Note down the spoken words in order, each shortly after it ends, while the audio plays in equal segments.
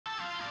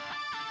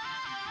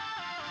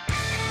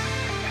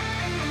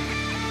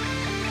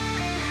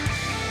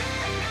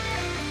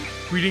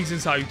Greetings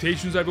and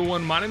salutations,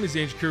 everyone. My name is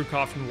Andrew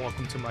Kirchhoff and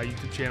welcome to my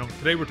YouTube channel.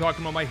 Today we're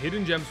talking about my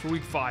hidden gems for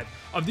week 5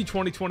 of the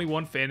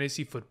 2021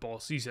 fantasy football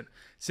season.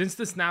 Since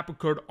the snap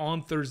occurred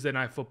on Thursday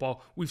Night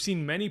Football, we've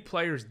seen many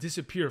players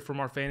disappear from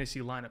our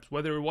fantasy lineups,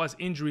 whether it was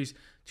injuries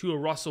to a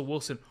Russell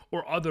Wilson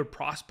or other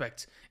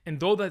prospects.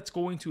 And though that's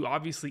going to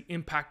obviously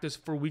impact us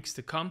for weeks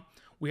to come,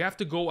 we have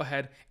to go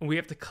ahead and we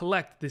have to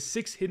collect the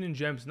 6 hidden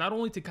gems, not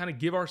only to kind of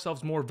give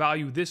ourselves more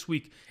value this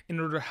week in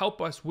order to help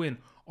us win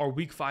our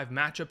week 5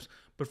 matchups,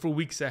 but for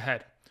weeks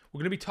ahead. We're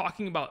going to be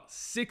talking about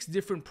 6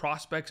 different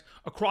prospects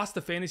across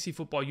the fantasy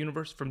football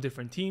universe from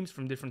different teams,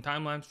 from different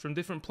timelines, from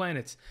different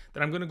planets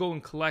that I'm going to go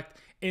and collect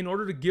in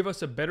order to give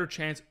us a better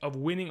chance of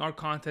winning our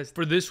contest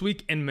for this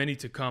week and many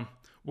to come.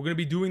 We're going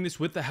to be doing this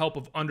with the help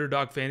of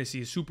Underdog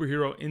Fantasy, a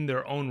superhero in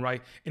their own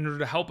right, in order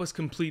to help us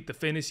complete the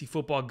fantasy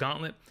football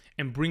gauntlet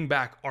and bring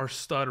back our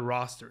stud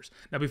rosters.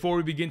 Now, before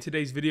we begin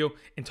today's video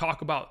and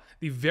talk about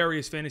the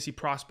various fantasy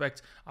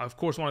prospects, I, of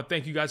course, want to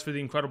thank you guys for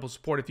the incredible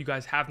support. If you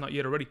guys have not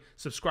yet already,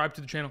 subscribe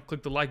to the channel,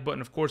 click the like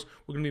button. Of course,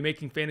 we're going to be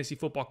making fantasy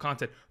football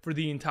content for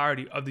the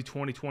entirety of the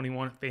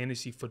 2021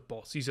 fantasy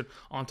football season.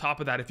 On top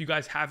of that, if you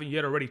guys haven't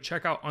yet already,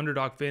 check out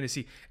Underdog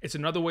Fantasy. It's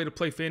another way to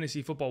play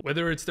fantasy football,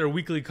 whether it's their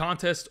weekly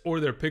contest or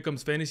their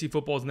pick'ems. Fantasy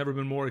football has never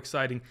been more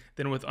exciting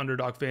than with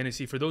Underdog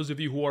Fantasy. For those of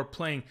you who are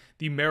playing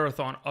the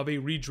marathon of a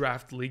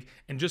redraft league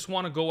and just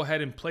want to go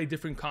ahead and play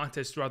different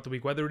contests throughout the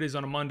week, whether it is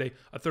on a Monday,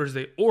 a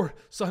Thursday, or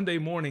Sunday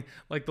morning,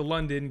 like the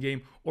London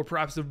game, or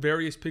perhaps the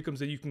various pick'ems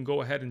that you can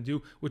go ahead and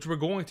do, which we're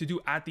going to do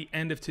at the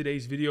end of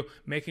today's video,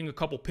 making a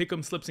couple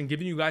pick'em slips and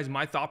giving you guys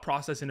my thought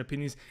process and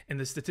opinions and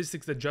the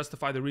statistics that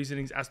justify the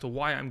reasonings as to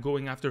why I'm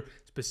going after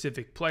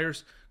specific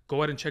players. Go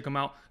ahead and check them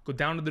out. Go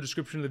down to the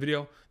description of the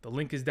video. The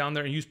link is down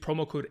there, and use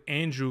promo code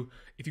Andrew.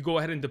 If you go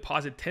ahead and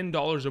deposit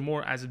 $10 or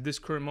more as of this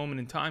current moment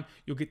in time,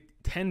 you'll get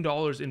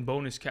 $10 in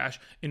bonus cash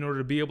in order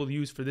to be able to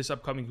use for this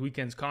upcoming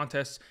weekend's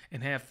contests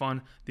and have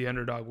fun the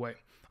Underdog way.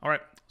 All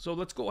right, so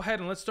let's go ahead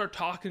and let's start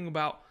talking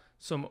about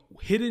some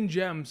hidden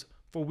gems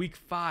for week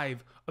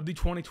 5 of the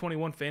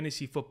 2021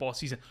 fantasy football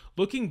season.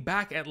 Looking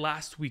back at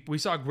last week, we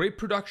saw great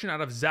production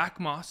out of Zach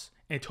Moss,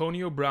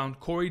 Antonio Brown,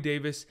 Corey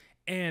Davis,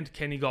 and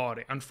Kenny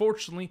Galladay.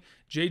 Unfortunately,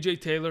 J.J.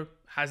 Taylor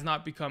has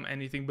not become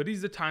anything, but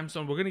he's the time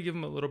stone. We're going to give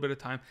him a little bit of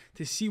time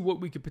to see what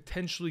we could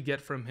potentially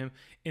get from him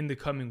in the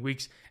coming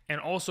weeks.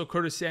 And also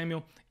Curtis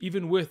Samuel,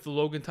 even with the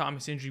Logan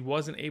Thomas injury,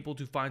 wasn't able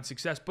to find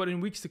success, but in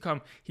weeks to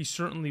come, he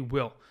certainly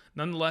will.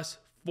 Nonetheless,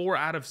 4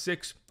 out of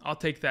 6, I'll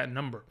take that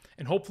number.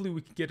 And hopefully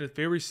we can get a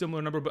very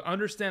similar number, but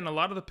understand a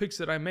lot of the picks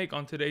that I make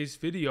on today's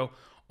video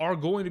are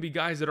going to be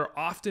guys that are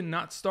often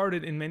not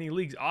started in many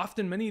leagues.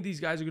 Often, many of these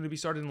guys are going to be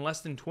started in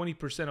less than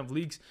 20% of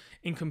leagues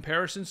in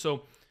comparison.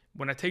 So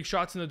when I take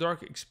shots in the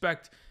dark,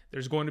 expect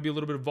there's going to be a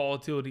little bit of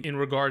volatility in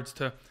regards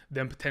to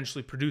them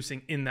potentially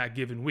producing in that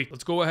given week.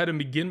 Let's go ahead and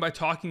begin by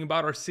talking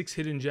about our 6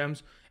 hidden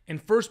gems.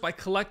 And first, by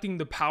collecting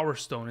the Power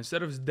Stone.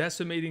 Instead of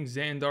decimating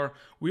Xandar,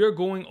 we are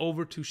going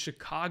over to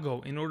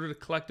Chicago in order to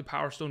collect the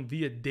Power Stone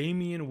via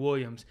Damien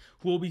Williams,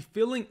 who will be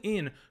filling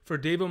in for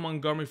David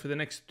Montgomery for the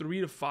next 3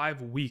 to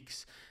 5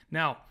 weeks.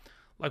 Now,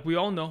 like we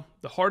all know,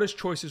 the hardest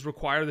choices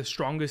require the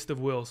strongest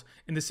of wills.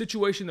 And the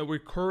situation that we're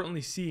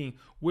currently seeing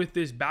with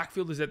this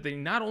backfield is that they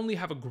not only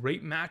have a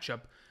great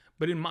matchup,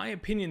 but in my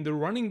opinion, the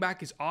running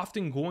back is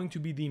often going to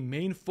be the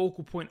main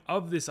focal point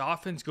of this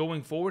offense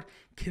going forward,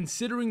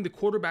 considering the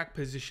quarterback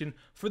position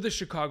for the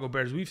Chicago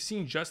Bears. We've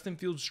seen Justin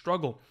Fields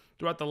struggle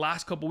throughout the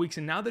last couple weeks,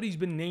 and now that he's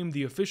been named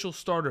the official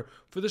starter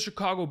for the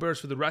Chicago Bears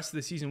for the rest of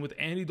the season, with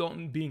Andy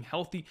Dalton being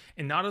healthy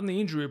and not on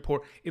the injury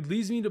report, it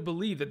leads me to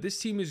believe that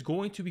this team is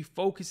going to be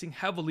focusing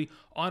heavily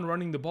on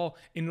running the ball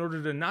in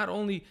order to not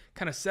only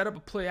kind of set up a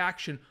play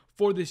action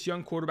for this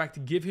young quarterback to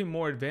give him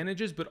more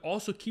advantages, but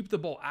also keep the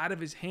ball out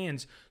of his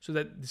hands so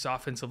that this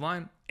offensive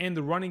line and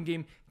the running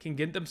game can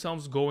get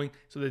themselves going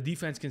so the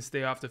defense can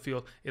stay off the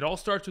field. It all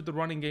starts with the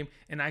running game,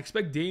 and I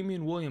expect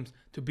Damien Williams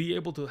to be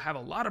able to have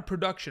a lot of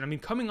production. I mean,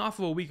 coming off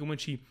of a week in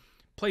which he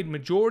played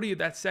majority of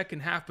that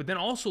second half, but then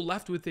also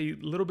left with a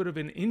little bit of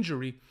an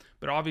injury,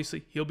 but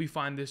obviously he'll be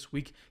fine this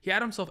week. He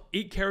had himself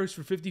 8 carries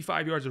for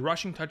 55 yards, a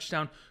rushing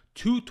touchdown,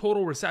 2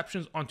 total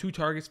receptions on 2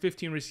 targets,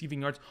 15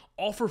 receiving yards,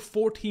 all for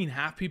 14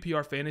 half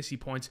PPR fantasy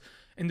points.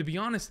 And to be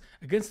honest,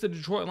 against the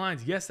Detroit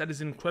Lions, yes, that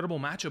is an incredible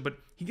matchup, but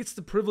he gets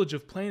the privilege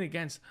of playing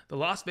against the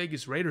Las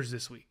Vegas Raiders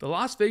this week. The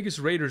Las Vegas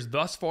Raiders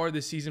thus far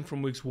this season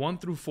from weeks 1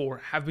 through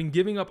 4 have been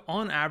giving up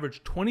on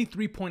average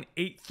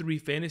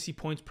 23.83 fantasy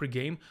points per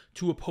game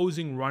to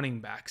opposing running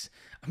backs.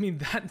 I mean,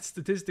 that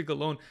statistic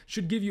alone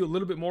should give you a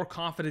little bit more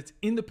confidence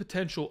in the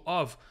potential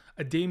of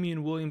a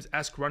Damien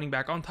Williams-esque running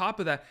back. On top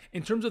of that,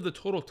 in terms of the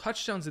total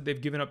touchdowns that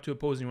they've given up to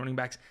opposing running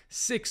backs,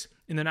 6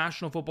 in the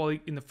National Football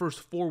League in the first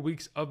 4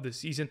 weeks of the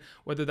season,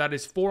 whether that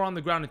is 4 on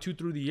the ground and 2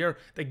 through the air.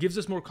 That gives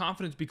us more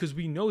confidence because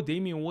we know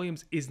Damien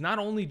Williams is not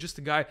only just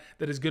a guy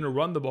that is going to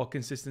run the ball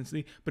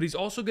consistently, but he's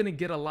also going to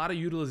get a lot of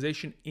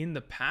utilization in the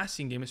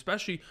passing game,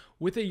 especially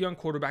with a young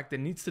quarterback that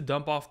needs to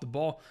dump off the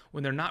ball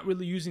when they're not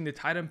really using the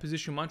tight end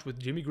position much, with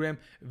Jimmy Graham,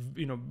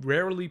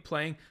 rarely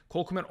playing.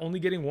 Cole Kmet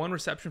only getting 1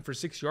 reception for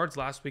 6 yards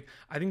last week.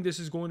 I think this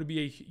is going to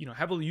be a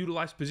heavily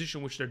utilized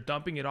position, which they're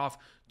dumping it off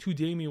to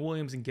Damien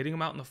Williams and getting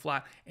him out in the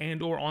flat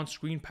and or on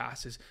screen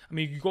passes. I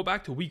mean, you go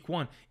back to week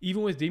 1,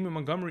 even with David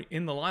Montgomery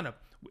in the lineup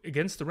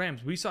against the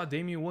Rams, we saw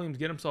Damien Williams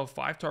get himself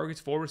 5 targets,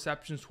 4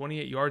 receptions,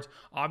 28 yards.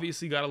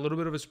 Obviously got a little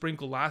bit of a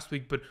sprinkle last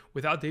week, but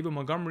without David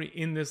Montgomery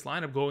in this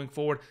lineup going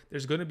forward,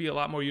 there's going to be a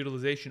lot more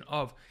utilization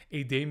of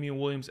a Damien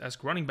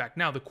Williams-esque running back.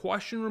 Now, the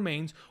question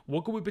remains,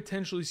 what could we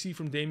potentially see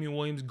from Damien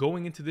Williams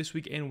going into this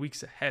week and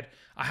weeks ahead?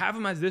 I have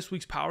him as this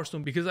week's Power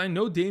Stone because I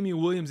know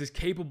Damien Williams is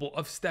capable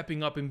of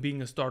stepping up and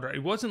being a starter.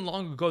 It wasn't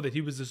long ago that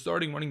he was the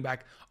starting running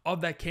back of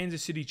that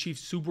Kansas City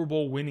Chiefs Super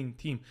Bowl winning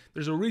team.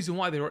 There's a reason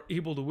why they were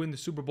able to win the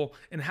Super Bowl,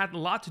 and it had a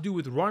lot to do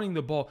with running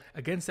the ball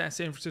against that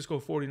San Francisco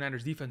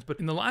 49ers defense.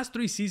 But in the last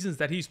 3 seasons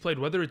that he's played,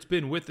 whether it's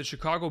been with the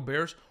Chicago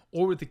Bears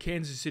or with the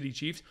Kansas City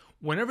Chiefs,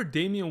 whenever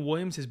Damien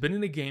Williams has been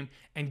in a game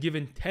and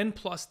given 10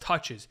 plus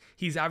touches,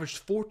 he's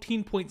averaged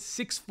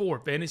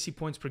 14.64 fantasy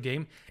points per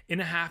game in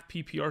a half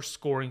PPR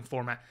scoring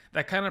format.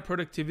 That kind of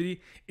productivity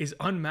is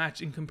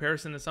unmatched in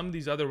comparison to some of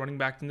these other running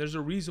backs, and there's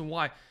a reason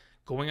why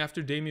going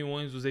after Damien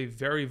Williams was a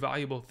very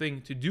valuable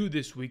thing to do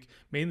this week,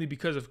 mainly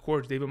because, of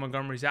course, David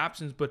Montgomery's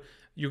absence, but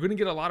you're going to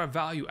get a lot of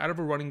value out of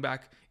a running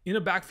back in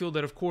a backfield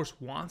that, of course,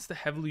 wants to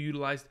heavily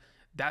utilize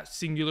that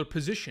singular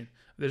position.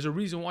 There's a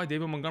reason why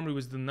David Montgomery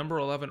was the number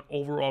 11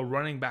 overall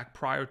running back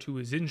prior to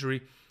his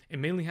injury. It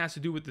mainly has to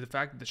do with the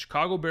fact that the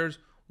Chicago Bears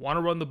want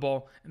to run the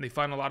ball, and they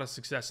find a lot of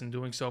success in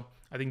doing so.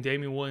 I think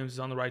Damien Williams is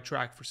on the right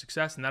track for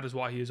success, and that is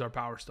why he is our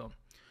Power Stone.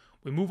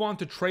 We move on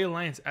to Trey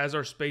Lance as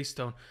our Space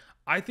Stone.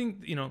 I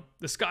think,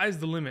 the sky is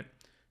the limit,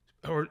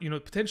 or,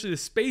 potentially the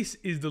space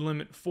is the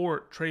limit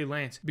for Trey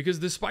Lance, because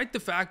despite the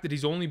fact that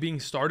he's only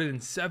being started in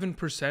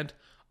 7%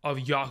 of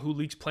Yahoo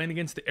leagues playing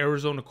against the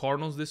Arizona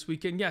Cardinals this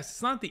weekend, yes,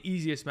 it's not the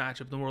easiest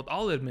matchup in the world.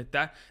 I'll admit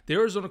that. The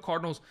Arizona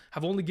Cardinals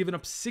have only given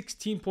up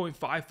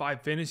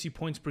 16.55 fantasy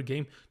points per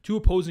game to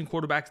opposing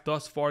quarterbacks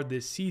thus far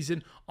this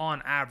season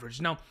on average.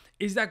 Now,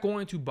 is that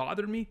going to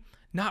bother me?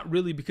 Not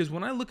really, because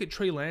when I look at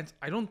Trey Lance,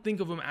 I don't think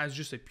of him as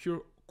just a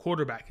pure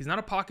quarterback. He's not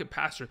a pocket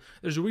passer.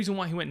 There's a reason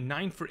why he went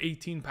 9 for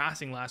 18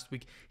 passing last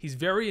week. He's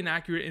very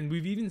inaccurate, and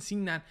we've even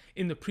seen that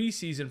in the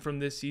preseason from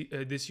this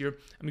year.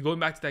 I mean, going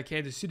back to that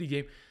Kansas City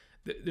game,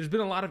 there's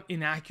been a lot of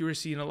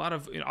inaccuracy and a lot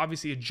of,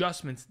 obviously,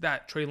 adjustments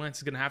that Trey Lance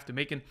is going to have to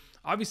make. And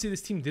obviously,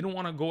 this team didn't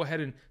want to go ahead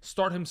and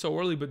start him so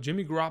early, but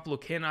Jimmy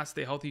Garoppolo cannot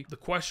stay healthy. The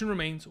question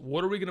remains,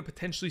 what are we going to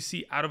potentially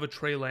see out of a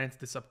Trey Lance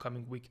this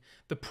upcoming week?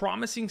 The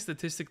promising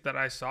statistic that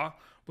I saw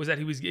was that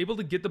he was able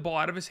to get the ball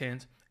out of his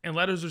hands and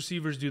let his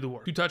receivers do the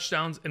work. 2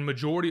 touchdowns, and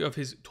majority of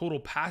his total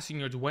passing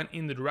yards went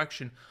in the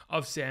direction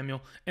of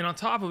Samuel. And on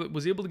top of it,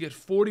 was able to get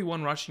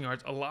 41 rushing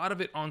yards, a lot of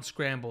it on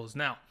scrambles.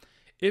 Now,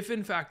 if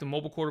in fact a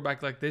mobile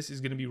quarterback like this is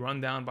going to be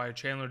run down by a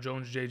Chandler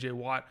Jones, J.J.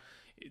 Watt,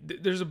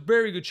 there's a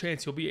very good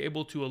chance he'll be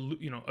able to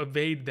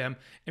evade them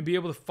and be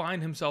able to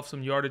find himself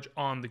some yardage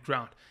on the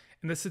ground.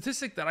 And the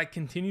statistic that I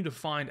continue to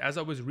find as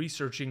I was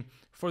researching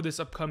for this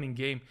upcoming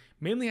game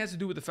mainly has to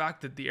do with the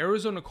fact that the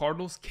Arizona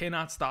Cardinals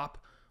cannot stop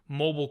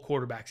mobile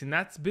quarterbacks. And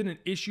that's been an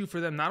issue for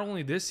them not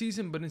only this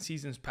season, but in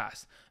seasons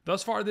past.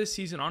 Thus far this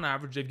season, on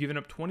average, they've given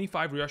up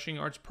 25 rushing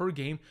yards per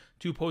game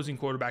to opposing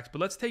quarterbacks.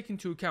 But let's take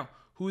into account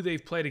who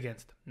they've played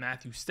against.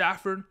 Matthew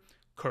Stafford,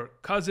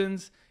 Kirk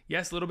Cousins,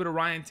 yes, a little bit of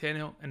Ryan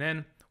Tannehill, and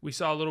then we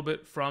saw a little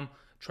bit from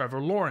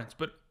Trevor Lawrence.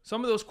 But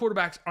some of those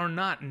quarterbacks are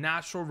not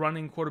natural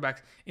running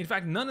quarterbacks. In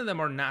fact, none of them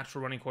are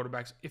natural running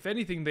quarterbacks. If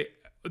anything,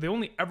 they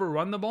only ever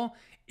run the ball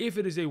if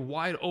it is a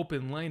wide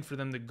open lane for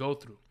them to go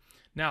through.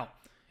 Now,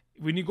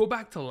 when you go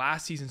back to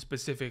last season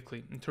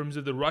specifically, in terms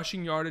of the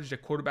rushing yardage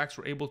that quarterbacks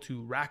were able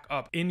to rack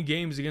up in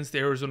games against the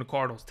Arizona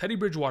Cardinals, Teddy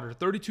Bridgewater,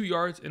 32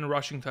 yards and a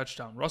rushing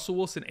touchdown. Russell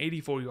Wilson,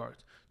 84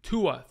 yards.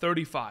 Tua,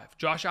 35.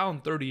 Josh Allen,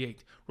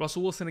 38.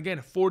 Russell Wilson,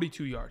 again,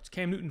 42 yards.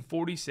 Cam Newton,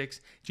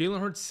 46. Jalen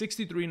Hurts,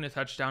 63 and a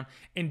touchdown.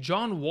 And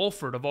John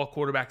Wolford, of all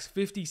quarterbacks,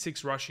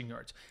 56 rushing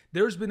yards.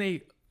 There's been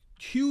a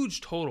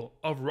huge total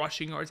of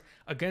rushing yards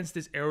against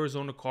this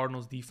Arizona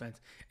Cardinals defense.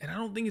 And I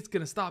don't think it's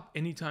going to stop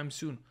anytime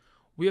soon.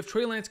 We have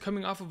Trey Lance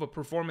coming off of a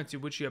performance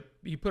in which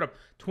he put up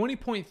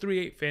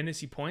 20.38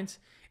 fantasy points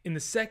in the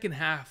second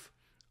half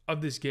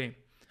of this game.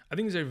 I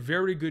think there's a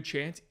very good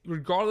chance,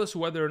 regardless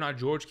of whether or not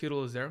George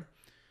Kittle is there,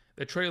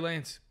 that Trey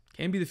Lance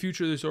can be the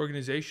future of this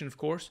organization, of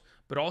course,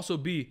 but also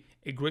be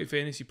a great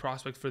fantasy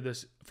prospect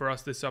for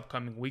us this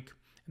upcoming week.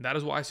 And that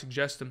is why I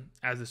suggest him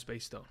as the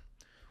Space Stone.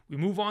 We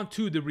move on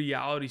to the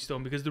Reality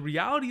Stone, because the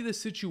reality of the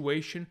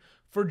situation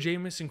for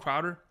Jamison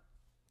Crowder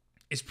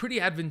is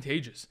pretty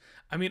advantageous.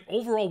 I mean,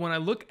 overall, when I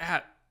look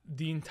at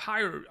the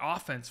entire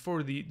offense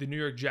for the New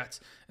York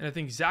Jets, and I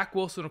think Zach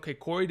Wilson, okay,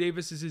 Corey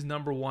Davis is his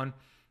number one.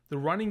 The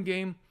running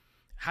game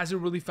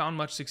hasn't really found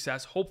much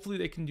success. Hopefully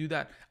they can do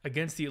that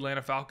against the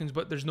Atlanta Falcons,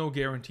 but there's no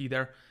guarantee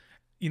there.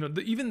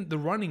 Even the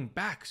running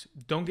backs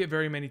don't get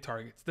very many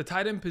targets. The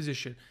tight end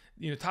position,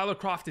 Tyler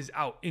Kroft is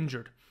out,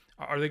 injured.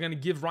 Are they going to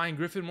give Ryan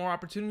Griffin more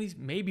opportunities?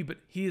 Maybe, but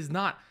he is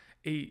not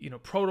a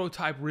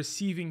prototype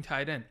receiving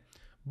tight end.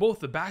 Both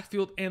the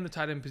backfield and the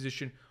tight end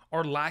position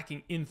are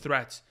lacking in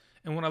threats.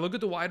 And when I look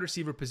at the wide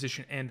receiver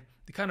position and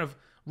the kind of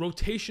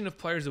rotation of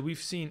players that we've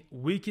seen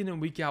week in and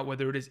week out,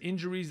 whether it is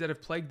injuries that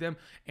have plagued them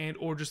and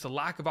or just a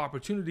lack of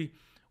opportunity,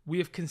 we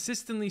have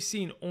consistently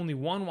seen only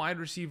one wide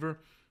receiver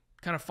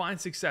kind of find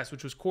success,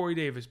 which was Corey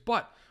Davis.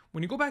 But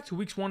when you go back to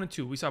weeks 1 and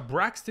 2, we saw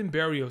Braxton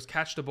Berrios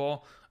catch the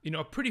ball,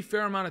 a pretty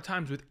fair amount of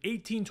times with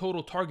 18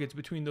 total targets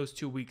between those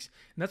 2 weeks.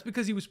 And that's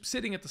because he was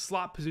sitting at the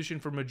slot position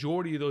for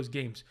majority of those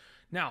games.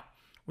 Now,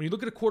 when you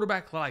look at a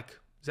quarterback like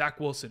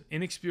Zach Wilson,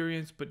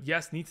 inexperienced, but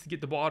yes, needs to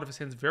get the ball out of his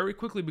hands very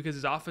quickly because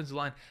his offensive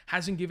line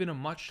hasn't given him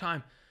much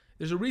time.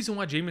 There's a reason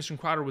why Jamison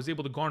Crowder was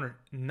able to garner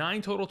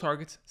 9 total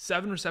targets,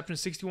 7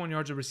 receptions, 61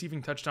 yards of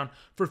receiving touchdown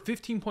for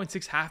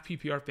 15.6 half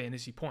PPR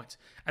fantasy points.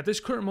 At this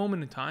current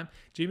moment in time,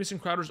 Jamison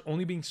Crowder is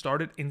only being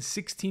started in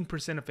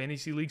 16% of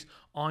fantasy leagues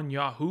on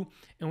Yahoo.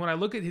 And when I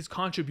look at his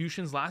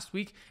contributions last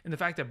week and the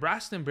fact that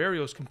Braxton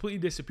Berrios completely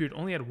disappeared,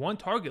 only had 1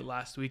 target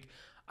last week,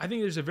 I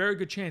think there's a very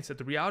good chance that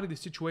the reality of the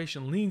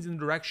situation leans in the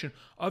direction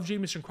of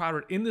Jamison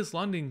Crowder in this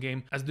London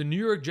game as the New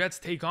York Jets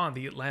take on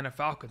the Atlanta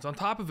Falcons. On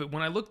top of it,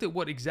 when I looked at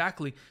what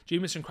exactly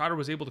Jamison Crowder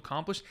was able to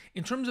accomplish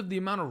in terms of the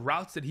amount of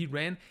routes that he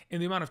ran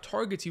and the amount of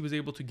targets he was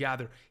able to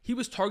gather, he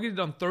was targeted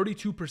on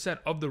 32%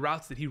 of the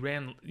routes that he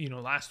ran,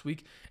 last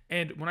week.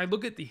 And when I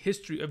look at the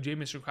history of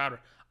Jamison Crowder,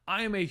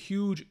 I am a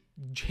huge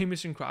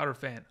Jamison Crowder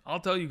fan.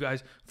 I'll tell you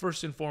guys,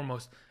 first and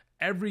foremost,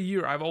 every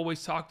year I've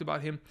always talked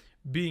about him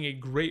being a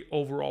great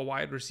overall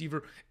wide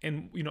receiver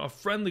and, a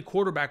friendly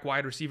quarterback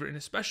wide receiver, and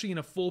especially in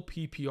a full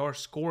PPR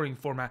scoring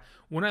format.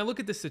 When I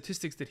look at the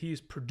statistics that he has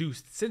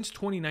produced since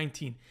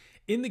 2019,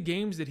 in the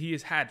games that he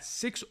has had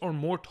 6 or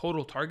more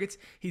total targets,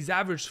 he's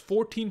averaged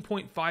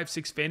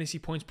 14.56 fantasy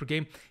points per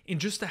game in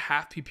just a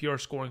half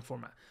PPR scoring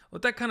format.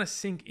 Let that kind of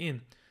sink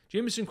in.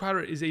 Jamison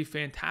Crowder is a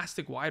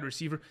fantastic wide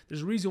receiver.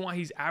 There's a reason why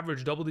he's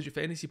averaged double-digit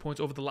fantasy points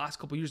over the last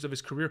couple years of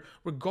his career,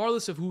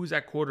 regardless of who is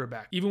at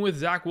quarterback. Even with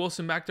Zach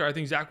Wilson back there, I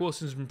think Zach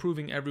Wilson's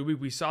improving every week.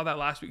 We saw that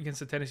last week against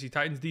the Tennessee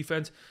Titans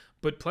defense,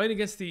 but playing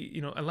against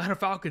the Atlanta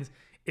Falcons,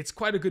 it's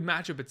quite a good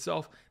matchup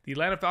itself. The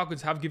Atlanta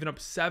Falcons have given up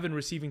 7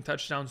 receiving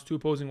touchdowns to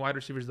opposing wide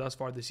receivers thus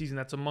far this season.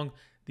 That's among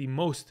the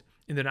most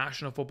in the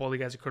National Football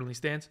League as it currently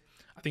stands.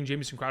 I think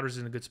Jamison Crowder is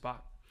in a good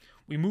spot.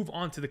 We move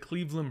on to the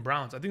Cleveland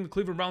Browns. I think the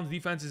Cleveland Browns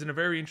defense is in a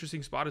very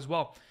interesting spot as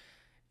well.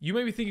 You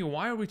may be thinking,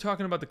 why are we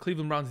talking about the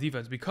Cleveland Browns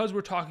defense? Because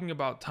we're talking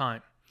about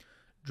time.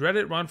 Dread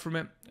it, run from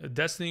it.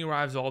 Destiny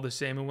arrives all the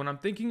same. And when I'm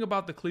thinking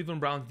about the Cleveland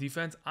Browns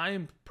defense, I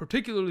am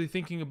particularly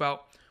thinking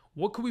about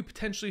what could we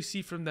potentially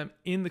see from them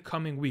in the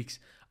coming weeks.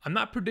 I'm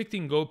not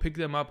predicting go pick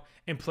them up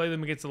and play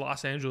them against the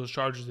Los Angeles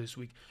Chargers this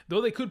week,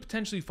 though they could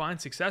potentially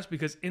find success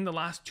because in the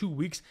last 2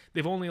 weeks,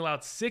 they've only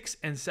allowed 6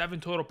 and 7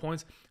 total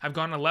points, have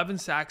gotten 11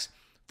 sacks,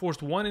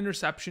 forced 1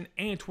 interception,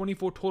 and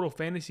 24 total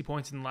fantasy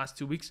points in the last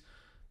 2 weeks.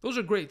 Those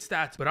are great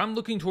stats, but I'm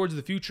looking towards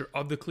the future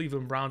of the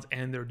Cleveland Browns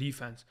and their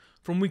defense.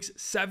 From weeks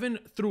 7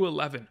 through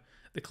 11,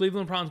 the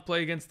Cleveland Browns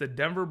play against the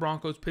Denver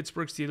Broncos,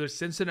 Pittsburgh Steelers,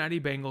 Cincinnati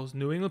Bengals,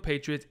 New England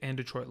Patriots, and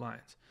Detroit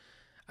Lions.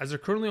 As they're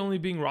currently only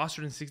being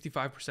rostered in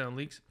 65% of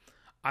leagues,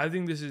 I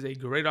think this is a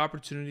great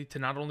opportunity to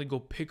not only go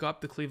pick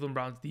up the Cleveland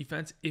Browns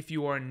defense if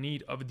you are in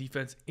need of a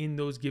defense in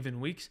those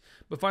given weeks,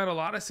 but find a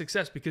lot of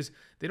success because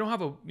they don't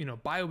have a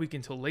bye week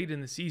until late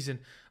in the season.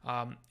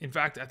 In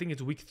fact, I think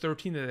it's week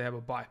 13 that they have a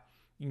bye.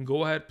 You can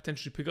go ahead,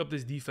 potentially pick up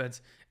this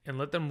defense and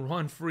let them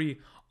run free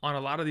on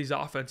a lot of these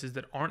offenses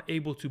that aren't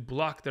able to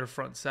block their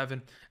front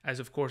seven, as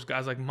of course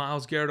guys like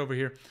Myles Garrett over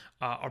here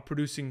are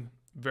producing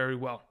very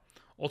well.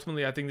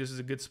 Ultimately, I think this is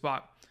a good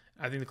spot.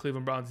 I think the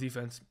Cleveland Browns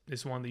defense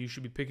is one that you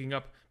should be picking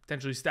up,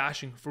 potentially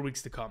stashing for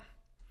weeks to come.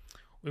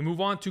 We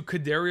move on to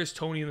Kadarius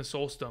Toney in the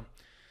Soulstone.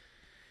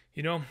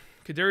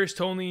 Kadarius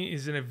Toney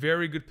is in a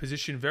very good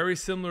position, very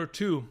similar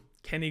to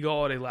Kenny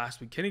Golladay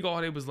last week. Kenny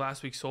Golladay was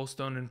last week's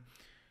Soulstone,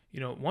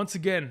 and once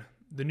again,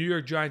 the New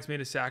York Giants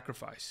made a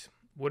sacrifice.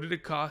 What did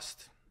it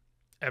cost?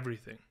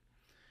 Everything.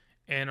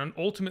 And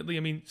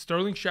ultimately,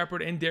 Sterling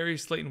Shepard and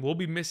Darius Slayton will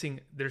be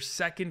missing their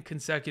second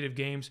consecutive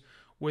games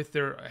with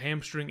their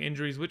hamstring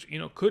injuries, which,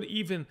 could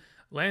even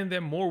land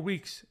them more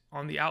weeks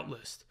on the out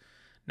list.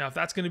 Now, if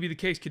that's going to be the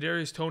case,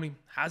 Kadarius Toney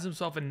has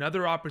himself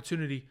another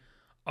opportunity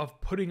of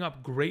putting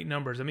up great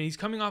numbers. He's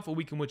coming off a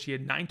week in which he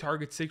had 9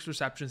 targets, 6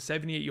 receptions,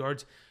 78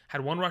 yards,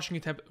 had 1 rushing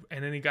attempt,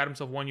 and then he got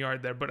himself 1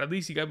 yard there. But at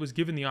least he was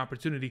given the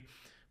opportunity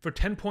for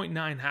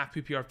 10.9 half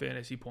PPR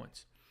fantasy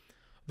points.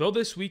 Though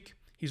this week,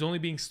 he's only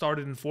being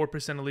started in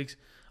 4% of leagues,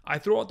 I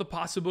throw out the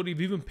possibility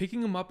of even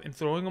picking him up and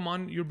throwing him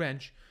on your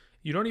bench.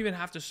 You don't even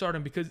have to start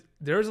him because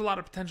there is a lot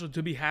of potential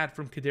to be had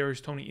from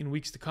Kadarius Toney in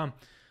weeks to come.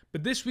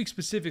 But this week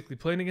specifically,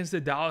 playing against the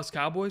Dallas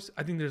Cowboys,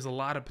 I think there's a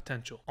lot of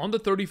potential. On the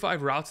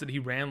 35 routes that he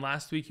ran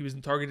last week, he was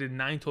targeted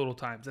 9 total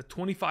times. At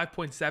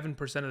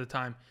 25.7% of the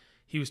time,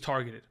 he was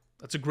targeted.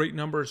 That's a great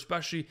number,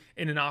 especially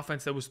in an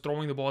offense that was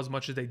throwing the ball as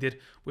much as they did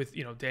with,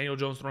 Daniel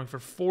Jones throwing for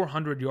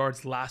 400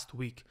 yards last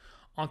week.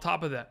 On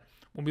top of that,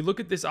 when we look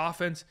at this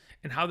offense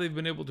and how they've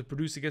been able to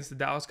produce against the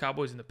Dallas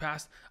Cowboys in the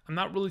past, I'm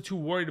not really too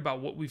worried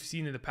about what we've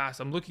seen in the past.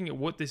 I'm looking at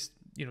what this,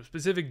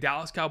 specific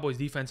Dallas Cowboys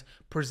defense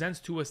presents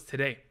to us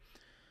today.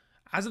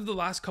 As of the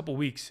last couple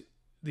weeks,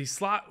 the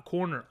slot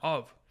corner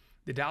of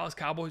the Dallas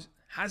Cowboys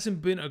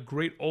hasn't been a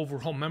great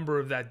overall member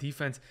of that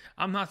defense.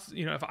 I'm not,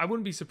 I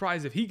wouldn't be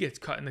surprised if he gets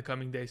cut in the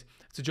coming days.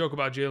 It's a joke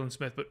about Jalen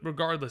Smith, but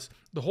regardless,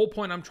 the whole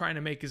point I'm trying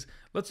to make is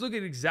let's look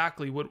at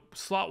exactly what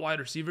slot wide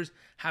receivers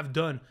have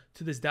done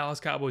to this Dallas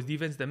Cowboys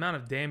defense, the amount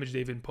of damage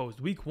they've imposed.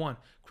 Week 1,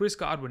 Chris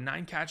Godwin,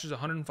 9 catches,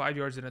 105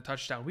 yards and a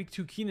touchdown. Week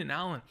 2, Keenan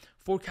Allen,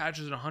 4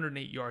 catches and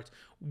 108 yards.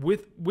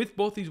 With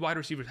both these wide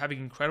receivers having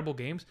incredible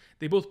games,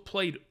 they both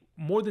played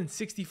more than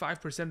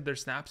 65% of their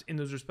snaps in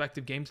those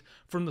respective games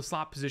from the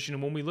slot position.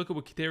 And when we look at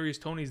what Kadarius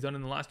Toney has done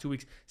in the last 2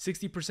 weeks,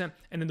 60%,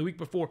 and in the week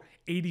before,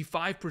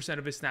 85%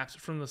 of his snaps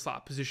from the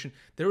slot position,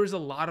 there is a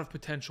lot of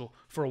potential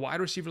for a wide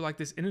receiver like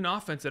this in an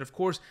offense that, of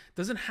course,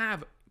 doesn't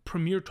have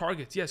premier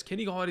targets. Yes,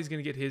 Kenny Galladay is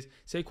going to get his,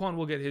 Saquon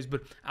will get his,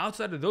 but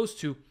outside of those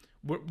two,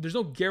 there's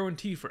no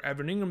guarantee for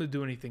Evan Ingram to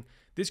do anything.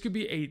 This could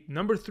be a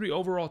number 3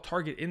 overall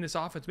target in this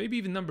offense, maybe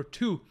even number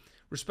 2,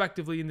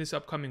 respectively, in this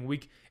upcoming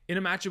week, in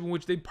a matchup in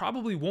which they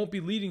probably won't be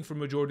leading for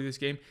majority of this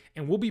game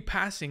and will be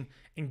passing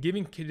and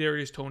giving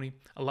Kadarius Toney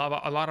a lot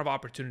of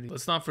opportunity.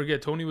 Let's not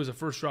forget, Toney was a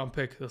first-round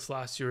pick this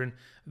last year, and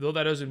though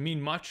that doesn't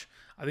mean much,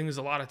 I think there's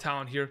a lot of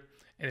talent here,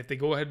 and if they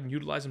go ahead and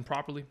utilize him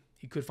properly,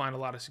 he could find a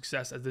lot of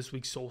success as this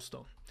week's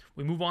Soulstone.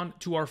 We move on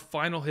to our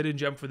final hidden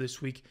gem for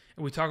this week,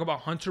 and we talk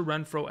about Hunter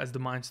Renfrow as the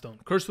Mind Stone.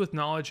 Cursed with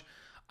knowledge,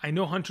 I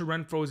know Hunter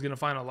Renfrow is going to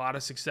find a lot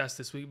of success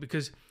this week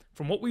because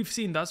from what we've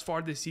seen thus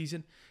far this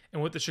season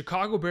and what the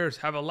Chicago Bears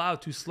have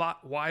allowed to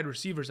slot wide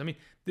receivers, I mean,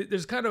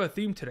 there's kind of a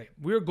theme today.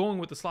 We're going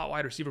with the slot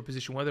wide receiver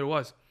position, whether it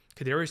was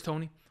Kadarius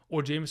Toney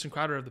or Jamison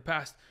Crowder of the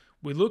past.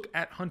 We look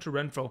at Hunter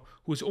Renfrow,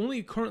 who is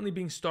only currently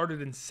being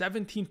started in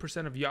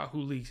 17% of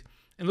Yahoo leagues,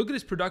 and look at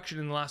his production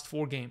in the last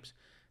 4 games.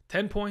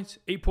 10 points,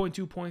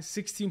 8.2 points,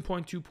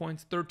 16.2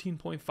 points,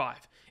 13.5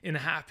 in a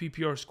half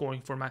PPR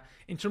scoring format.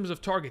 In terms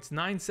of targets,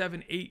 9,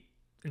 7, 8,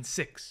 and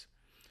 6.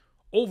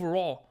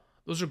 Overall,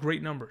 those are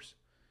great numbers.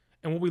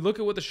 And when we look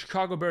at what the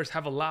Chicago Bears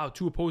have allowed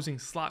to opposing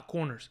slot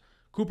corners,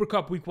 Cooper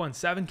Kupp week 1,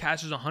 7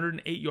 catches,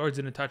 108 yards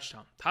and a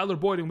touchdown. Tyler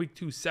Boyd in week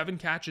 2, 7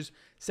 catches,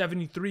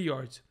 73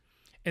 yards.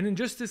 And then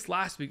just this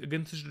last week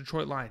against the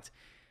Detroit Lions,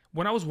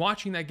 when I was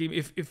watching that game,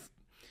 if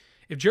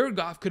Jared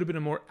Goff could have been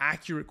a more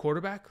accurate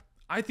quarterback,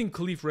 I think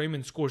Khalif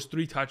Raymond scores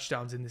 3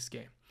 touchdowns in this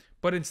game.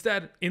 But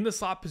instead, in the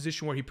slot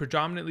position where he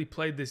predominantly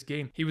played this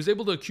game, he was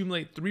able to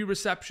accumulate 3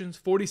 receptions,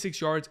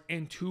 46 yards,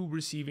 and 2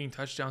 receiving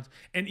touchdowns.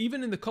 And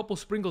even in the couple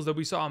sprinkles that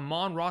we saw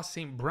Amon-Ra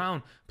St.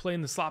 Brown play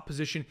in the slot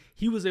position,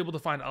 he was able to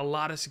find a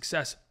lot of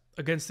success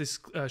against this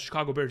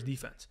Chicago Bears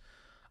defense.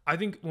 I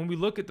think when we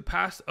look at the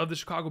past of the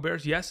Chicago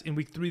Bears, yes, in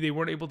week 3, they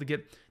weren't able to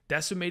get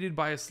decimated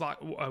by a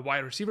slot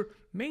wide receiver,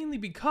 mainly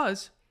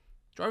because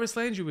Jarvis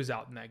Landry was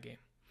out in that game.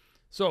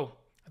 So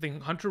I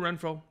think Hunter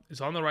Renfrow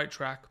is on the right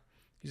track.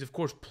 He's, of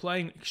course,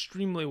 playing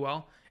extremely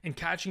well and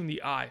catching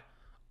the eye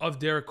of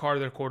Derek Carr,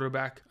 their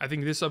quarterback. I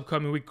think this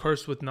upcoming week,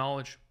 cursed with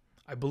knowledge,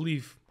 I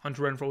believe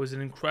Hunter Renfrow is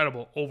an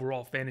incredible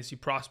overall fantasy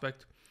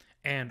prospect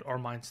and our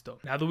Mind Stone.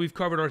 Now that we've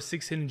covered our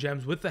 6 hidden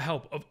gems with the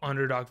help of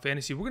Underdog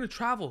Fantasy, we're going to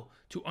travel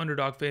to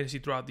Underdog Fantasy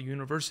throughout the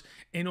universe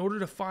in order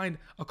to find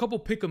a couple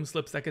pick'em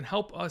slips that can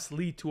help us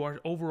lead to our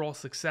overall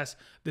success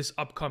this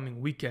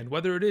upcoming weekend.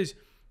 Whether it is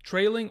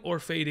trailing or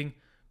fading,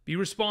 be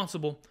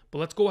responsible, but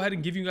let's go ahead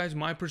and give you guys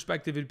my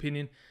perspective and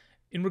opinion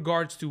in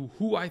regards to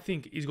who I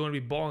think is going to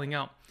be balling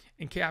out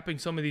and capping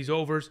some of these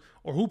overs,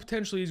 or who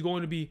potentially is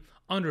going to be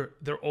under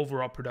their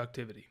overall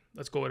productivity.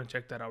 Let's go ahead and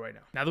check that out right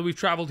now. Now that we've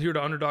traveled here to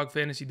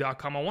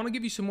UnderdogFantasy.com, I want to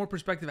give you some more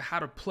perspective of how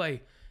to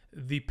play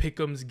the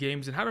pick'ems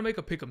games and how to make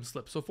a pick'em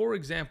slip. So for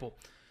example,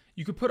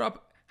 you could put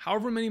up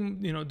however many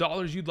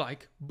dollars you'd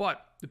like,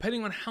 but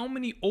depending on how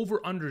many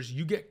over-unders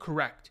you get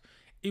correct,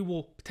 it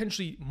will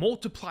potentially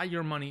multiply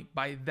your money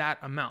by that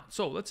amount.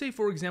 So let's say,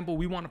 for example,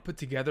 we want to put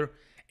together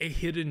a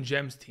hidden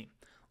gems team.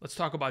 Let's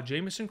talk about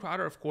Jamison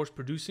Crowder, of course,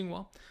 producing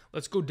well.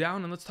 Let's go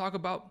down and let's talk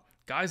about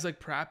guys like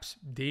perhaps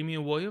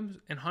Damien Williams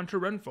and Hunter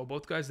Renfrow,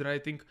 both guys that I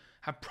think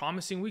have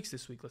promising weeks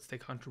this week. Let's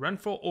take Hunter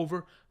Renfrow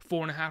over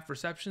 4.5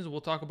 receptions. We'll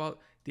talk about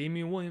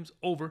Damien Williams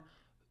over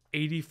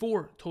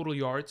 84 total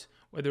yards,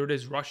 whether it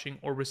is rushing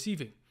or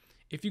receiving.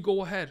 If you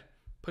go ahead,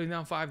 putting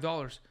down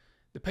 $5,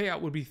 the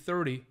payout would be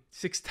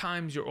 36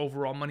 times your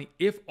overall money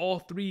if all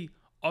 3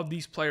 of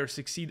these players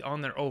succeed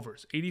on their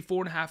overs.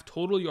 84.5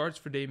 total yards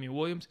for Damien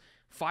Williams,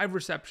 5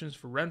 receptions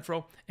for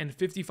Renfrow, and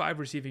 55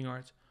 receiving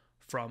yards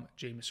from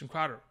Jamison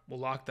Crowder. We'll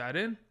lock that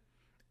in,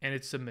 and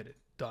it's submitted.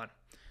 Done.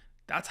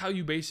 That's how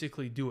you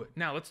basically do it.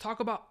 Now, let's talk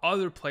about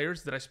other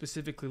players that I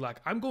specifically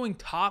like. I'm going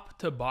top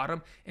to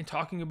bottom and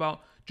talking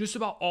about just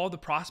about all the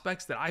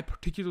prospects that I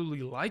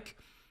particularly like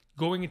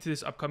going into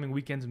this upcoming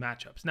weekend's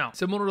matchups. Now,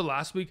 similar to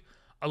last week,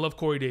 I love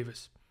Corey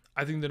Davis.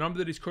 I think the number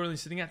that he's currently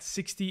sitting at,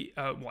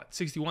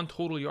 61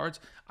 total yards,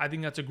 I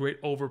think that's a great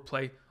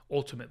overplay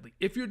ultimately.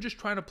 If you're just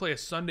trying to play a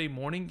Sunday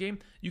morning game,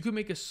 you can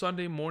make a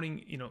Sunday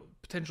morning,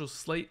 potential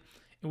slate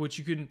in which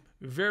you can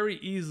very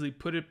easily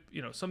put it,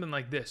 something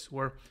like this,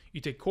 where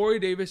you take Corey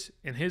Davis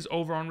and his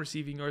over on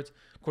receiving yards,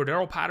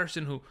 Cordero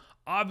Patterson, who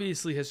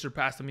obviously has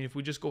surpassed, if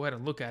we just go ahead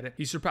and look at it,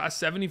 he surpassed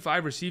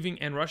 75 receiving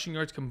and rushing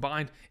yards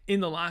combined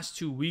in the last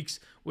 2 weeks,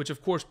 which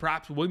of course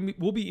perhaps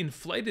will be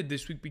inflated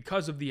this week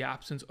because of the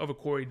absence of a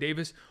Corey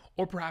Davis,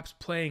 or perhaps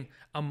playing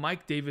a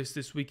Mike Davis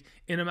this week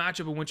in a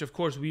matchup in which, of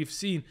course, we've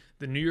seen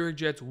the New York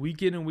Jets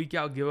week in and week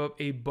out give up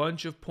a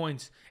bunch of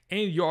points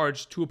and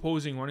yards to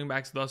opposing running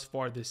backs thus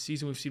far this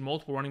season. We've seen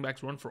multiple running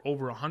backs run for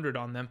over 100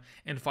 on them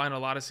and find a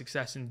lot of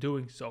success in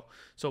doing so.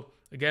 So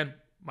again,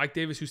 Mike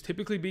Davis, who's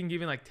typically being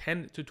given like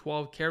 10 to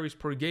 12 carries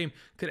per game,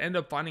 could end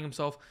up finding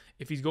himself,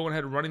 if he's going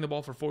ahead and running the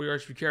ball for 4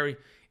 yards per carry,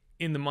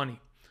 in the money.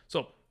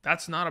 So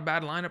that's not a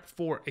bad lineup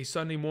for a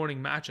Sunday morning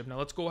matchup. Now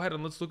let's go ahead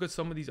and let's look at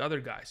some of these other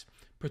guys,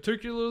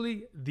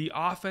 particularly the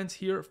offense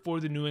here for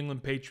the New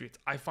England Patriots.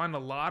 I find a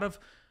lot of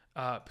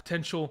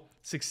potential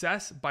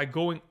success by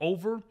going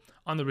over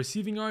on the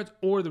receiving yards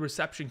or the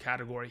reception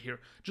category here.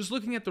 Just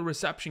looking at the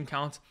reception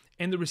counts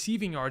and the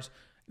receiving yards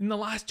in the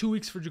last 2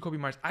 weeks for Jakobi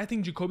Meyers, I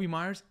think Jakobi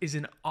Meyers is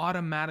an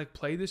automatic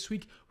play this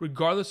week,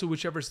 regardless of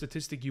whichever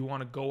statistic you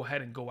want to go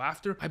ahead and go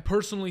after. I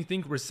personally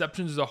think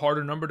receptions is a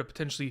harder number to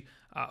potentially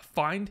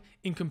find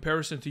in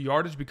comparison to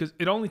yardage, because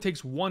it only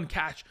takes one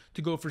catch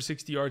to go for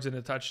 60 yards and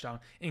a touchdown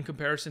in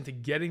comparison to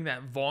getting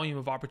that volume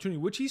of opportunity,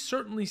 which he's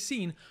certainly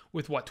seen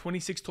with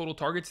 26 total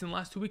targets in the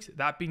last 2 weeks.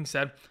 That being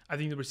said, I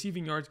think the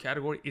receiving yards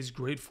category is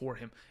great for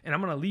him, and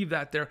I'm going to leave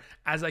that there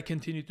as I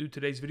continue through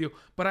today's video.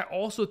 But I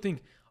also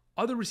think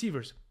other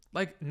receivers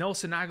like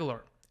Nelson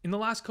Aguilar in the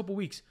last couple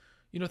weeks,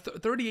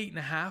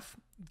 38.5,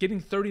 getting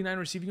 39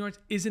 receiving yards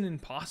isn't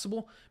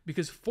impossible,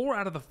 because 4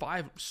 out of the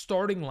 5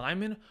 starting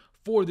linemen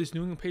for this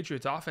New England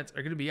Patriots offense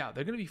are going to be out.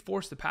 They're going to be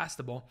forced to pass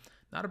the ball.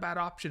 Not a bad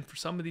option for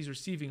some of these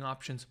receiving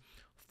options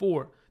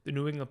for the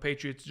New England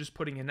Patriots, just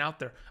putting it out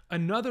there.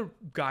 Another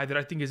guy that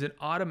I think is an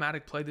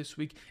automatic play this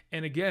week,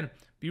 and again,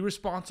 be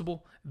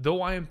responsible,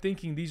 though I am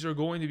thinking these are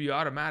going to be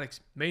automatics,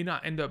 may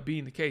not end up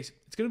being the case.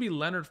 It's going to be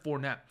Leonard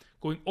Fournette,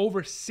 going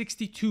over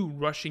 62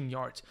 rushing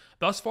yards.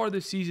 Thus far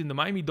this season, the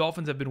Miami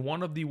Dolphins have been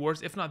one of the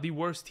worst, if not the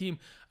worst team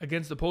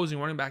against opposing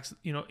running backs,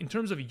 in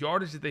terms of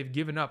yardage that they've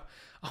given up.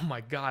 Oh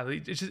my God,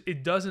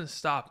 it doesn't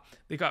stop.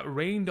 They got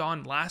rained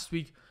on last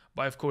week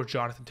by, of course,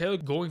 Jonathan Taylor,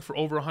 going for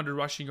over 100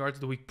 rushing yards.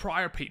 The week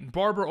prior, Peyton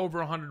Barber over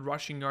 100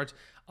 rushing yards.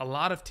 A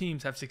lot of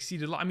teams have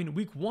succeeded.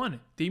 Week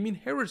 1, Damien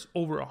Harris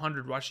over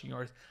 100 rushing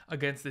yards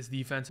against this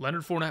defense.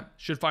 Leonard Fournette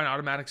should find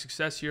automatic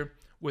success here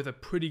with a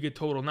pretty good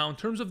total. Now, in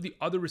terms of the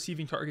other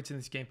receiving targets in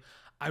this game,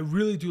 I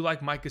really do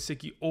like Mike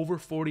Gesicki over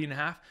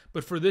 40.5.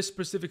 But for this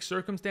specific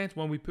circumstance,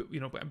 when we put,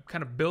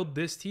 kind of build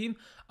this team,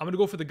 I'm going to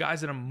go for the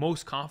guys that I'm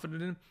most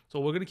confident in.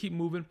 So we're going to keep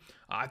moving.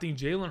 I think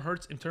Jalen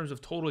Hurts, in terms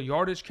of total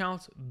yardage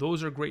counts,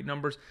 those are great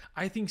numbers.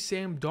 I think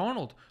Sam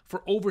Darnold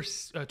for over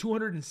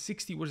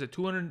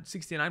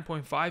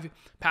 269.5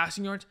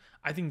 passing yards.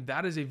 I think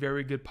that is a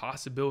very good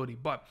possibility.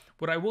 But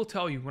what I will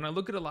tell you, when I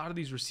look at a lot of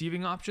these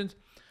receiving options,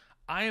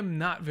 I am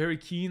not very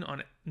keen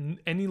on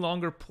any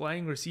longer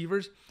playing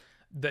receivers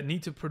that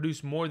need to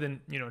produce more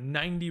than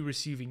 90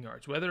 receiving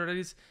yards, whether it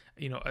is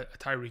a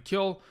Tyreek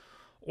Hill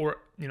or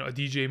a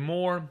DJ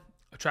Moore,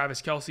 a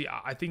Travis Kelce.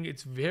 I think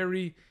it's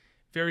very,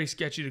 very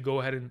sketchy to go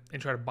ahead and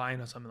try to buy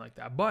in on something like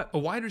that. But a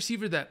wide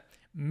receiver that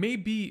may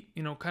be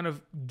kind of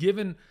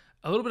given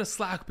a little bit of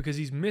slack because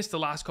he's missed the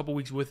last couple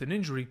weeks with an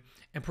injury,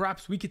 and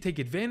perhaps we could take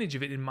advantage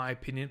of it, in my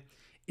opinion,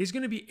 is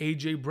going to be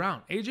AJ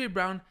Brown. AJ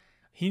Brown,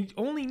 he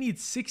only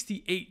needs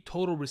 68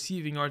 total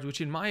receiving yards, which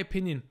in my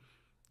opinion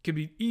can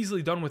be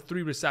easily done with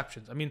 3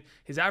 receptions.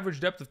 His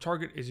average depth of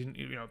target is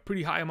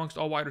pretty high amongst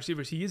all wide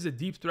receivers. He is a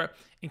deep threat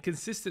and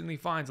consistently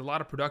finds a lot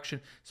of production,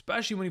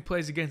 especially when he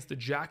plays against the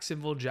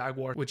Jacksonville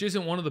Jaguars, which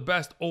isn't one of the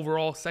best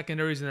overall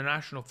secondaries in the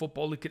National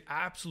Football League. Could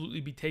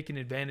absolutely be taken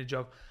advantage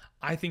of.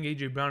 I think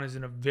AJ Brown is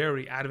in a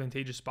very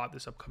advantageous spot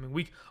this upcoming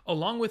week,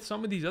 along with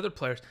some of these other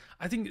players.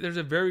 I think there's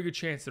a very good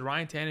chance that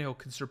Ryan Tannehill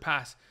can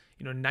surpass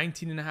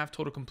 19.5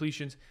 total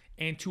completions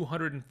and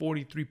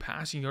 243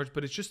 passing yards,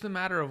 but it's just a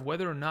matter of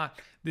whether or not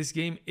this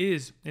game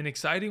is an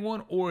exciting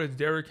one or is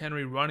Derrick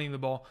Henry running the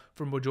ball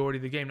for majority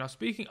of the game. Now,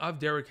 speaking of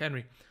Derrick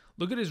Henry,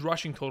 look at his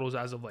rushing totals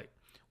as of late.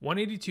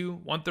 182,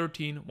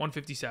 113,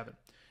 157.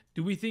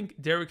 Do we think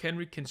Derrick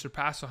Henry can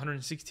surpass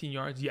 116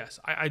 yards?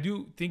 Yes, I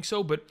do think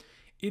so, but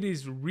it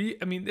is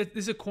this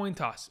is a coin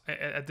toss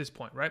at this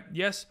point, right?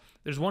 Yes,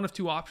 there's one of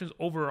 2 options,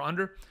 over or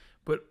under,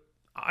 but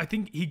I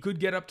think he could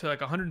get up to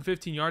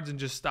 115 yards and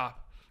just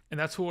stop. And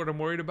that's what I'm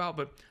worried about.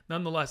 But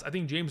nonetheless, I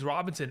think James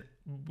Robinson,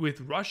 with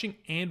rushing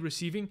and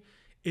receiving,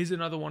 is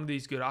another one of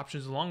these good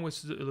options, along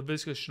with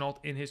Laviska Shenault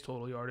in his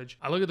total yardage.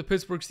 I look at the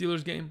Pittsburgh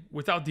Steelers game.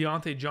 Without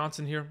Deontay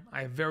Johnson here,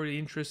 I have very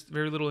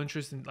little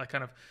interest in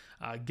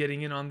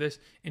getting in on this.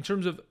 In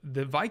terms of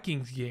the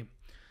Vikings game,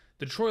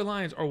 The Detroit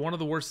Lions are one of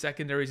the worst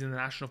secondaries in the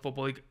National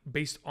Football League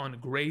based on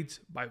grades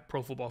by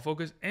Pro Football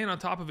Focus. And on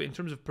top of it, in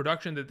terms of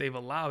production that they've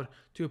allowed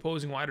to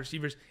opposing wide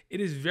receivers, it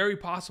is very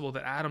possible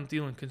that Adam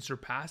Thielen can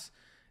surpass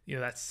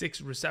that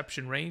 6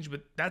 reception range,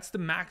 but that's the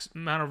max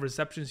amount of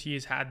receptions he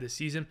has had this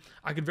season.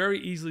 I could very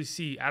easily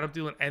see Adam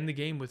Thielen end the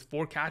game with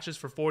 4 catches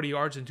for 40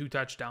 yards and 2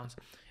 touchdowns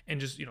and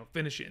just,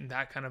 finish it in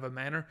that kind of a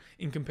manner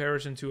in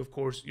comparison to, of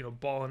course,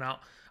 balling out.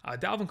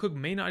 Dalvin Cook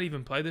may not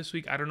even play this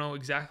week. I don't know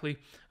exactly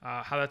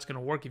how that's going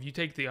to work. If you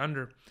take the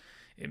under,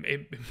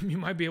 you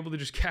might be able to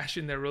just cash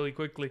in there really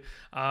quickly.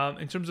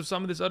 In terms of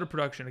some of this other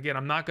production, again,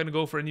 I'm not going to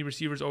go for any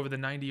receivers over the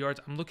 90 yards.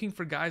 I'm looking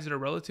for guys that are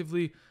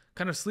relatively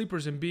kind of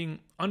sleepers and being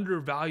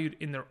undervalued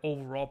in their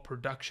overall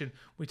production.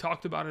 We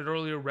talked about it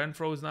earlier.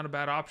 Renfrow is not a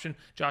bad option.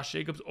 Josh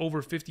Jacobs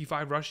over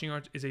 55 rushing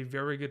yards is a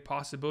very good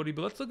possibility.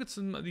 But let's look at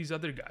some of these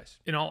other guys.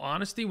 In all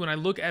honesty, when I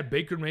look at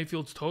Baker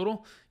Mayfield's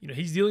total,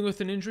 he's dealing with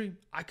an injury.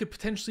 I could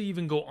potentially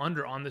even go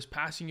under on this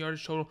passing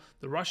yardage total.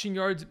 The rushing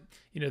yards,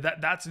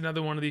 that's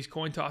another one of these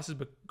coin tosses.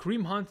 But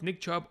Kareem Hunt, Nick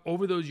Chubb,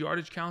 over those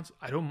yardage counts,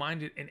 I don't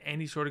mind it in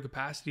any sort of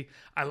capacity.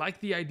 I like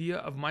the idea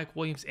of Mike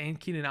Williams and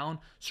Keenan Allen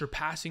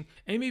surpassing,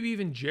 and maybe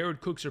even Jared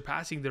Cook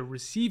surpassing their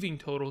receiving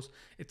totals.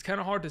 It's kind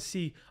of hard to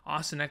see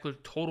Austin Eckler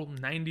total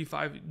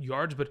 95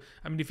 yards, but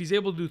I mean, if he's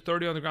able to do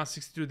 30 on the ground,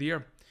 60 through the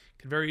air,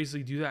 could very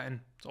easily do that, and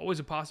it's always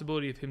a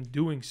possibility of him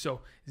doing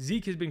so.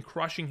 Zeke has been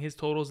crushing his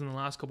totals in the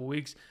last couple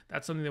weeks.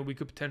 That's something that we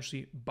could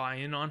potentially buy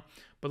in on.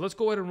 But let's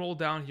go ahead and roll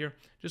down here.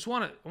 I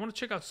want to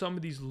check out some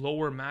of these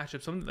lower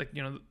matchups, something like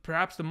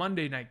perhaps the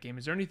Monday night game.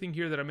 Is there anything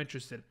here that I'm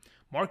interested in?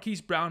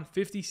 Marquise Brown,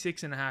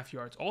 56.5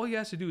 yards. All he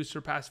has to do is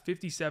surpass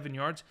 57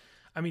 yards.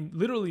 I mean,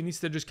 literally needs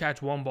to just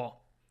catch one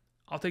ball.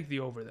 I'll take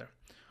the over there.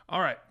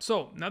 All right,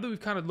 so now that we've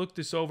kind of looked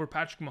this over,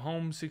 Patrick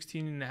Mahomes,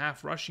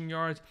 16.5 rushing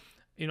yards.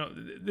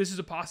 This is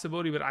a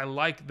possibility, but I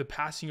like the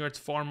passing yards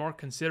far more,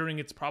 considering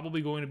it's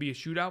probably going to be a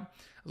shootout.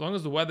 As long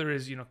as the weather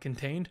is,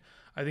 contained,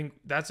 I think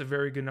that's a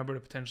very good number to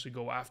potentially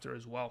go after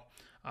as well.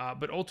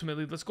 But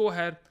ultimately, let's go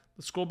ahead.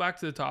 Let's scroll back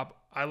to the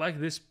top. I like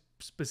this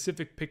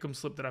specific pick'em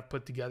slip that I've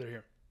put together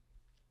here.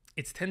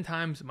 It's 10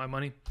 times my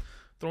money.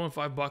 Throw in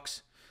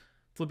 $5,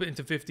 flip it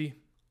into 50.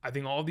 I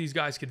think all of these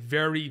guys could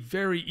very,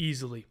 very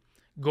easily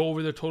go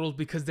over their totals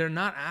because they're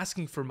not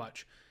asking for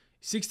much.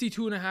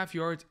 62.5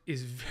 yards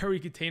is very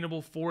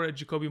containable for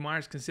Jacoby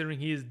Myers, considering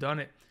he has done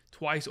it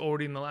twice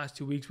already in the last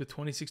 2 weeks with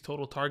 26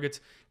 total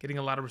targets, getting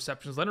a lot of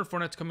receptions. Leonard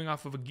Fournette's coming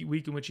off of a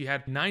week in which he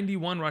had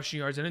 91 rushing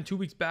yards, and then 2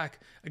 weeks back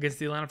against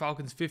the Atlanta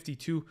Falcons,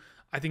 52.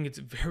 I think it's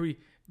very,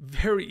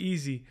 very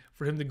easy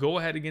for him to go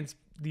ahead against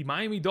the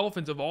Miami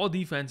Dolphins of all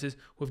defenses,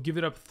 who have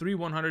given up 3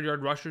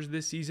 100-yard rushers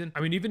this season. I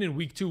mean, even in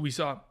week 2, we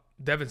saw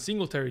Devin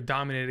Singletary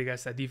dominated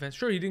against that defense.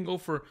 Sure, he didn't go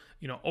for,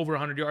 over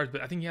 100 yards,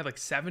 but I think he had like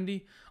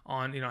 70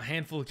 on, a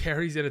handful of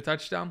carries and a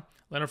touchdown.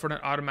 Leonard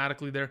Fournette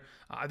automatically there.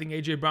 I think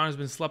A.J. Brown has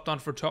been slept on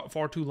for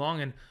far too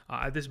long, and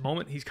at this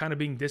moment, he's kind of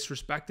being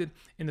disrespected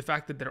in the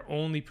fact that they're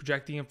only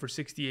projecting him for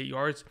 68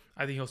 yards.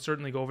 I think he'll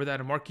certainly go over that,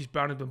 and Marquise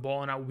Brown has been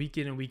balling out week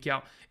in and week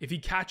out. If he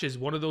catches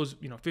one of those,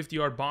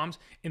 50-yard bombs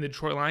in the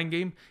Detroit Lion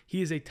game,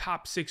 he is a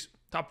top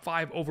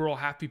 5 overall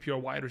half PPR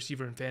wide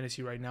receiver in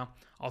fantasy right now.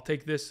 I'll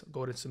take this,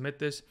 go ahead and submit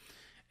this,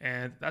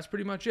 and that's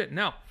pretty much it.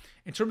 Now,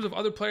 in terms of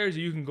other players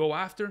that you can go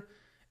after,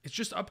 it's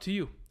just up to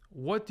you.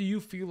 What do you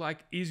feel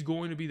like is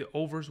going to be the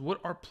overs? What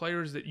are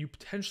players that you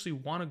potentially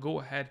want to go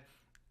ahead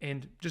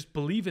and just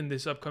believe in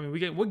this upcoming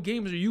weekend? What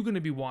games are you going to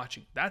be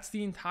watching? That's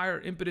the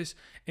entire impetus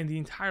and the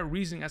entire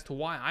reason as to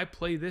why I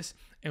play this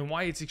and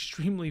why it's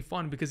extremely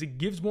fun, because it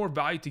gives more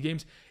value to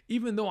games,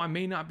 even though I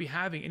may not be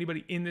having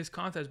anybody in this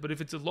contest. But if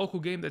it's a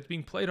local game that's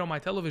being played on my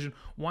television,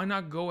 why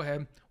not go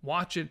ahead,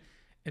 watch it,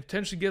 and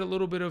potentially get a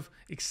little bit of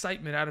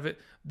excitement out of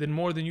it than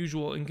more than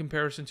usual in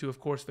comparison to, of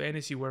course,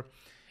 fantasy, where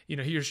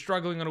you're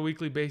struggling on a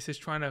weekly basis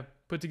trying to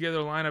put together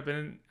a lineup, and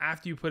then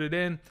after you put it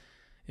in,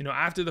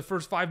 after the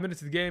first 5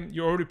 minutes of the game,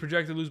 you're already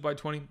projected to lose by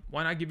 20.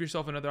 Why not give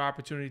yourself another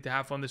opportunity to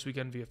have fun this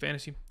weekend via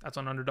fantasy? That's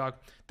on Underdog.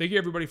 Thank you,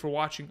 everybody, for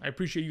watching. I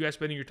appreciate you guys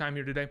spending your time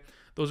here today.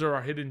 Those are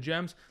our hidden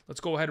gems. Let's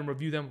go ahead and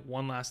review them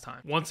one last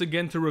time. Once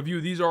again, to review,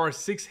 these are our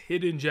 6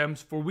 hidden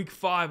gems for Week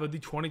 5 of the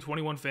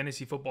 2021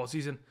 fantasy football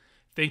season.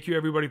 Thank you,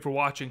 everybody, for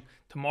watching.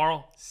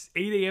 Tomorrow,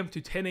 8 a.m. to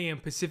 10 a.m.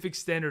 Pacific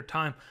Standard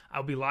Time,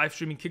 I'll be live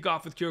streaming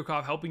Kickoff with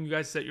Kirikov, helping you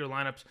guys set your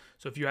lineups.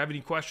 So if you have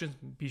any questions,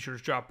 be sure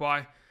to drop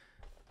by.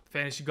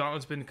 Fantasy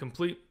Gauntlet's been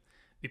complete.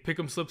 The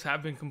Pick'em slips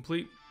have been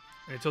complete.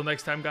 And until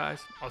next time, guys,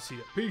 I'll see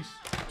you.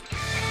 Peace.